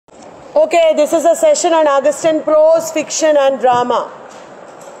Okay, this is a session on Augustan prose, fiction and drama.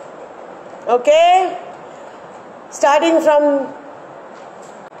 Okay? Starting from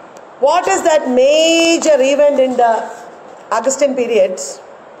what is that major event in the Augustan period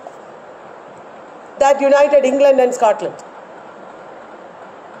that united England and Scotland?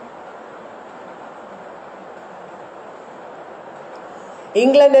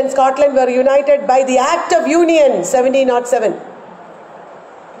 England and Scotland were united by the Act of Union 1707.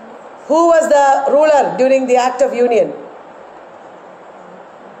 Who was the ruler during the Act of Union?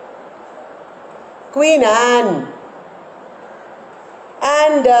 Queen Anne.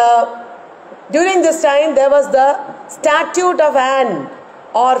 And during this time there was the Statute of Anne,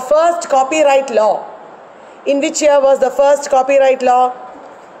 or first copyright law. In which year was the first copyright law?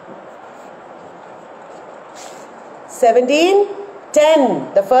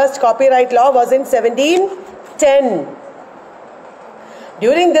 1710. The first copyright law was in 1710.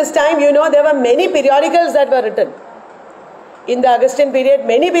 During this time, you know, there were many periodicals that were written. In the Augustan period,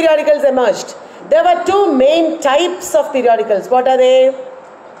 many periodicals emerged. There were two main types of periodicals. What are they?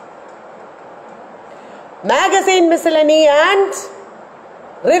 Magazine miscellany and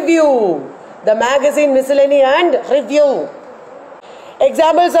review. The magazine miscellany and review.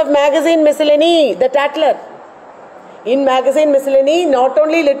 Examples of magazine miscellany: the Tatler. In magazine miscellany, not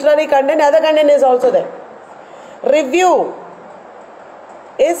only literary content, other content is also there. Review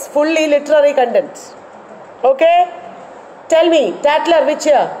is fully literary content. Okay? Tell me, Tatler, which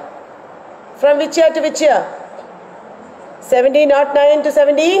year? From which year to which year? 1709 to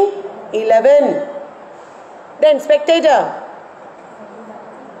 1711. Then Spectator,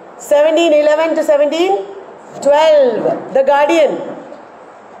 1711 to 1712. The Guardian,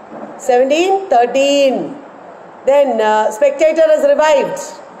 1713. Then Spectator is revived,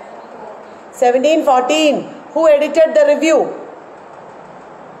 1714. Who edited the review?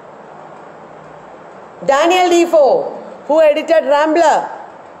 Daniel Defoe. Who edited Rambler?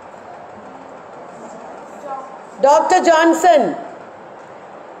 Dr. Johnson.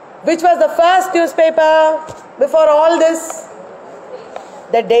 Which was the first newspaper before all this?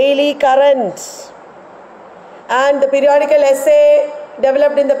 The Daily Current. And the periodical essay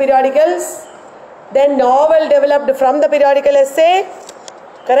developed in the periodicals. Then novel developed from the periodical essay.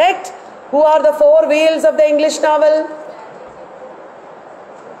 Correct? Who are the four wheels of the English novel?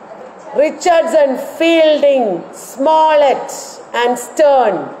 Richardson, Fielding, Smollett and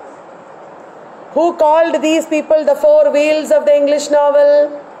Sterne. Who called these people the four wheels of the English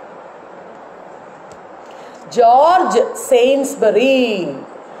novel? George Sainsbury.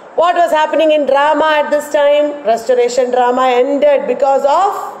 What was happening in drama at this time? Restoration drama ended because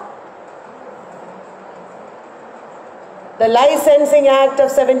of the Licensing Act of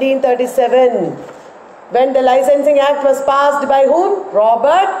 1737. When the Licensing Act was passed by whom?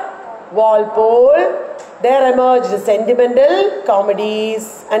 Robert Walpole. There emerged sentimental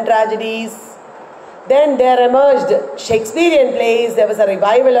comedies and tragedies. Then there emerged Shakespearean plays. There was a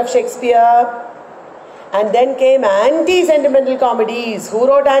revival of Shakespeare. And then came anti-sentimental comedies. Who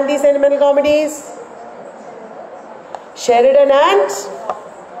wrote anti-sentimental comedies? Sheridan and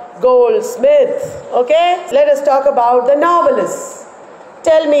Goldsmith. Okay? Let us talk about the novelists.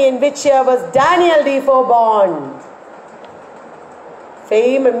 Tell me, in which year was Daniel Defoe born?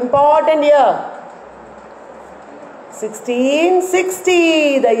 Fame, important year.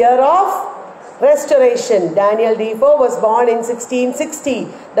 1660, the year of Restoration. Daniel Defoe was born in 1660,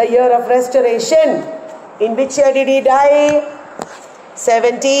 the year of Restoration. In which year did he die?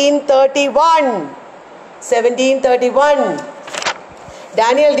 1731. 1731.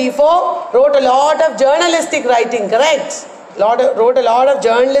 Daniel Defoe wrote a lot of journalistic writing, correct? Wrote a lot of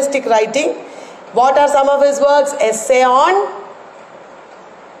journalistic writing. What are some of his works? Essay on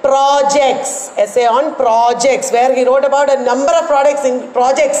projects. Essay on projects, where he wrote about a number of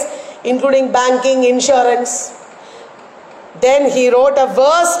projects, including banking, insurance. Then he wrote a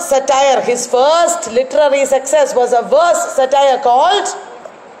verse satire. His first literary success was a verse satire called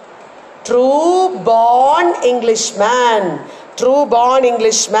True Born Englishman. True Born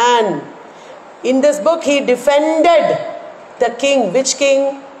Englishman. In this book he defended the king. Which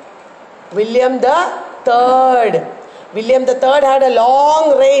king? William III. William III had a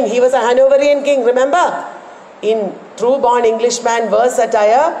long reign. He was a Hanoverian king, remember? In True Born Englishman verse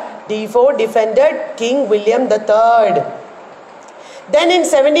satire, Defoe defended King William III. Then in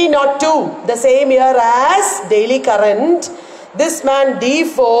 1702, the same year as Daily Current, this man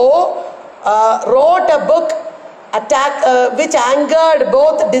Defoe wrote a book which angered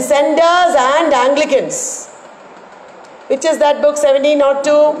both dissenters and Anglicans. Which is that book,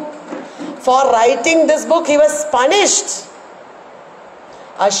 1702? For writing this book, he was punished.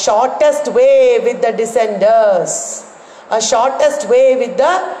 A shortest way with the descenders. A shortest way with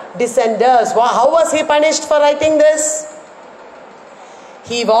the descenders. How was he punished for writing this?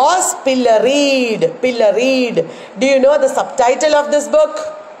 He was pilloried. Pilloried. Do you know the subtitle of this book?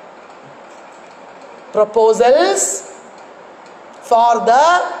 Proposals for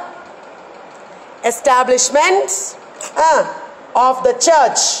the establishment of the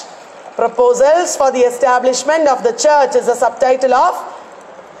church. Proposals for the establishment of the church is the subtitle of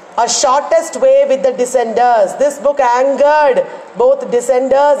A Shortest Way with the Dissenters. This book angered both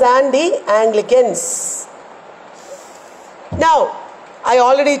dissenters and the Anglicans. Now, I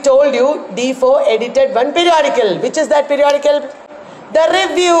already told you Defoe edited one periodical. Which is that periodical? The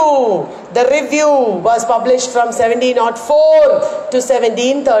Review. The Review was published from 1704 to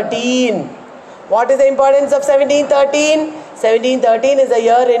 1713. What is the importance of 1713? 1713 is the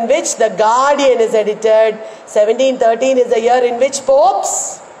year in which the Guardian is edited. 1713 is the year in which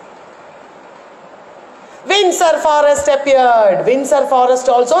Pope's Windsor Forest appeared. Windsor Forest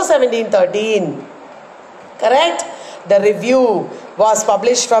also 1713. Correct? The Review was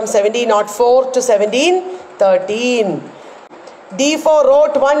published from 1704 to 1713. Defoe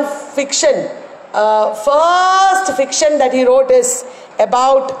wrote one fiction. First fiction that he wrote is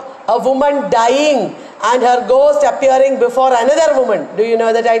about a woman dying and her ghost appearing before another woman. Do you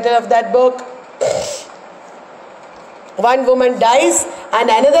know the title of that book? One woman dies and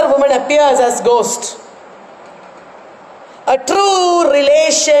another woman appears as ghost. A true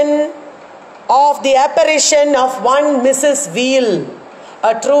relation of the apparition of one Mrs. Veal.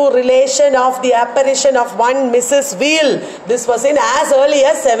 A true relation of the apparition of one Mrs. Veal. This was in as early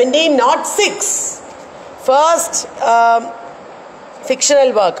as 1706. First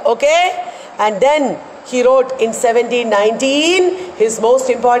fictional work, okay? And then he wrote in 1719 his most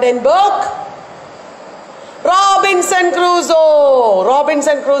important book, Robinson Crusoe.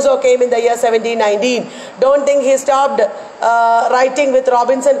 Robinson Crusoe came in the year 1719. Don't think he stopped writing with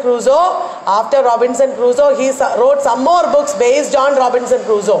Robinson Crusoe. After Robinson Crusoe, he wrote some more books based on Robinson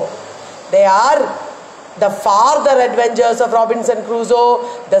Crusoe. They are the farther adventures of Robinson Crusoe,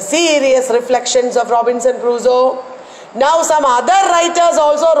 the serious reflections of Robinson Crusoe. Now some other writers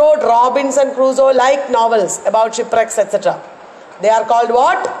also wrote Robinson Crusoe like novels about shipwrecks, etc. They are called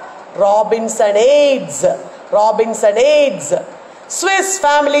what? Robinsonades. Robinsonades. Swiss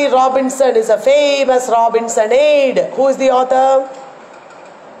Family Robinson is a famous Robinsonade. Who is the author?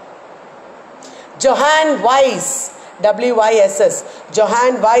 Johann Weiss. W-Y-S-S.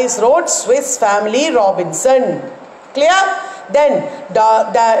 Johann Weiss wrote Swiss Family Robinson. Clear? Then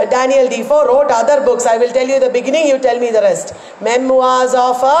Daniel Defoe wrote other books. I will tell you the beginning, you tell me the rest. Memoirs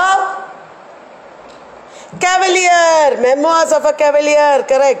of a Cavalier. Memoirs of a Cavalier,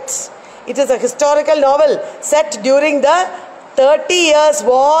 correct. It is a historical novel set during the 30 Years'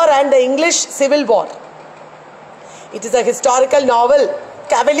 War and the English Civil War. It is a historical novel.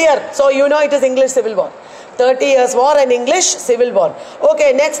 Cavalier. So you know it is English Civil War. 30 Years' War and English Civil War.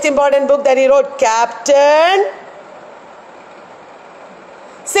 Okay, next important book that he wrote, Captain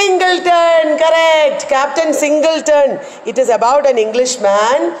Singleton, correct. Captain Singleton. It is about an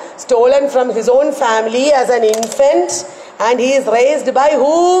Englishman stolen from his own family as an infant, and he is raised by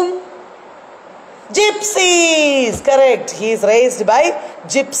whom? Gypsies, correct. He is raised by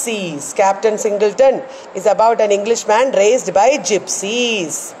gypsies. Captain Singleton is about an Englishman raised by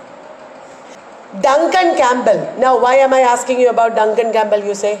gypsies. Duncan Campbell. Now, why am I asking you about Duncan Campbell,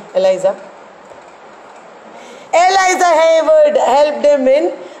 you say, Eliza? Eliza Haywood helped him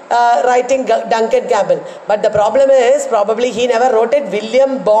in writing Duncan Campbell. But the problem is, probably he never wrote it.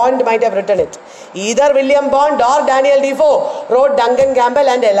 William Bond might have written it. Either William Bond or Daniel Defoe wrote Duncan Campbell,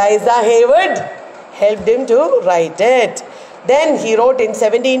 and Eliza Haywood helped him to write it. Then he wrote in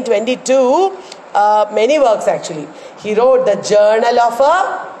 1722 many works actually. He wrote the Journal of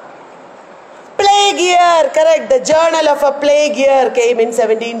a Plague Year, correct. The Journal of a Plague Year came in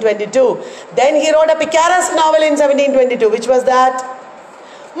 1722. Then he wrote a picaresque novel in 1722. Which was that?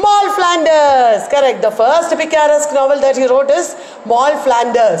 Moll Flanders, correct. The first picaresque novel that he wrote is Moll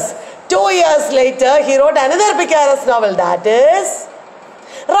Flanders. 2 years later, he wrote another picaresque novel, that is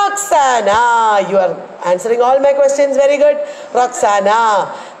Roxana. You are answering all my questions very good.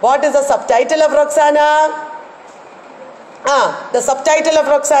 Roxana. What is the subtitle of Roxana? The subtitle of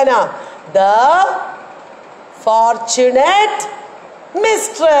Roxana, The Fortunate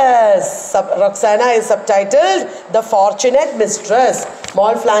Mistress. Roxana is subtitled The Fortunate Mistress.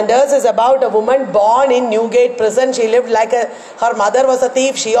 Moll Flanders is about a woman born in Newgate prison. She lived like her mother was a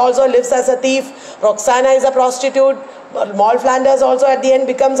thief. She also lives as a thief. Roxana is a prostitute. Moll Flanders also at the end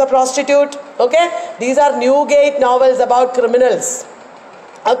becomes a prostitute. Okay? These are Newgate novels about criminals.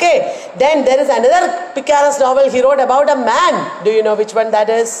 Okay, then there is another picarous novel he wrote about a man. Do you know which one that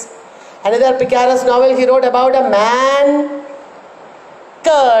is? Another picarous novel he wrote about a man,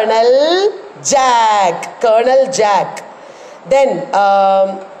 Colonel Jack. Colonel Jack. Then,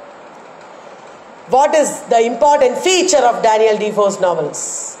 what is the important feature of Daniel Defoe's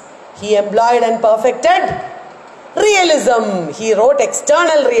novels? He employed and perfected realism. He wrote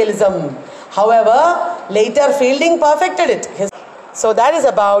external realism. However, later Fielding perfected it. So that is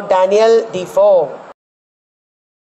about Daniel Defoe.